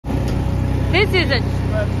This is a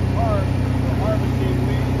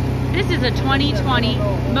 2020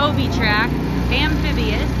 Mobitrac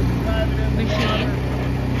Amphibious machine.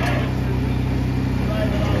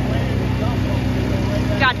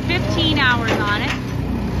 It's got 15 hours on it.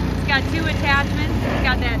 It's got 2 attachments. It's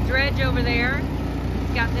got that dredge over there.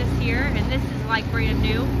 It's got this here, and this is like brand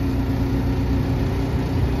new.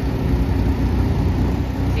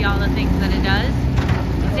 See all the things that it does.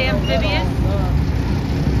 It's amphibious.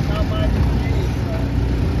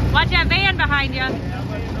 Watch that van behind you.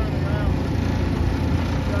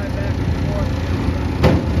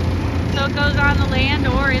 So it goes on the land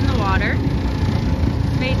or in the water.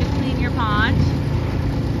 It's made to clean your pond.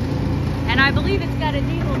 And I believe it's got a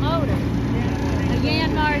diesel motor. A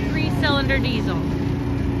Yanmar 3-cylinder diesel.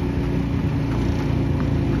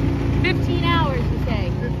 15 hours, you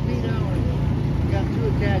say? 15 hours. It's got 2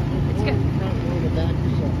 attachments. One in the front, one in the back.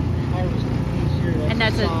 There's a harvesting piece here. And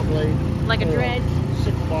that's saw blade. Like a dredge?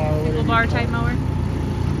 Sickle bar type mower.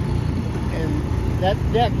 And that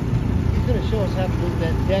deck, he's going to show us how to move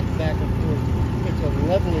that deck back and forth. It's a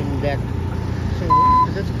leveling deck. So,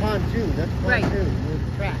 because it's pontoon, that's pontoon. Right. With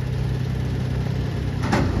track.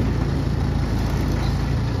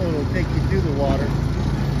 So it'll take you through the water.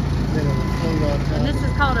 Then it'll float on top. And this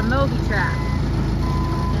is called a Mobitrac.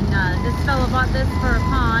 And this fellow bought this for a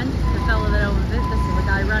pond. The fellow that owns it. This is the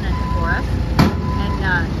guy running it for us.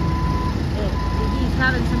 And he's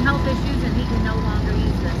having some health issues and he can no longer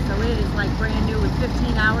use this. So it is like brand new with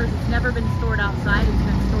 15 hours. It's never been stored outside. It's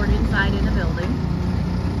been stored inside in a building.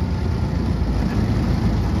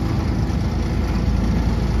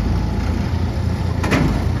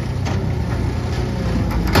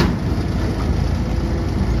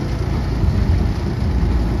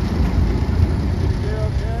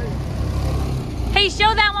 Hey,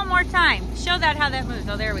 show that one more time. Show that how that moves.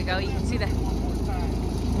 Oh, there we go. You can see that.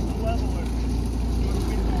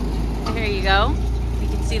 There you go. You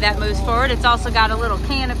can see that moves forward. It's also got a little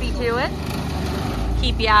canopy to it.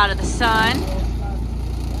 Keep you out of the sun.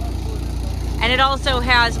 And it also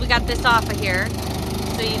has, we got this off of here.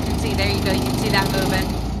 So you can see, there you go. You can see that moving.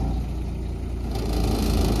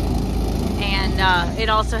 And it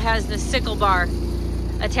also has the sickle bar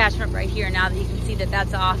attachment right here. Now that you can see that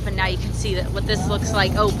that's off, and now you can see that what this looks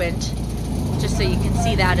like opened, just so you can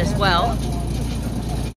see that as well.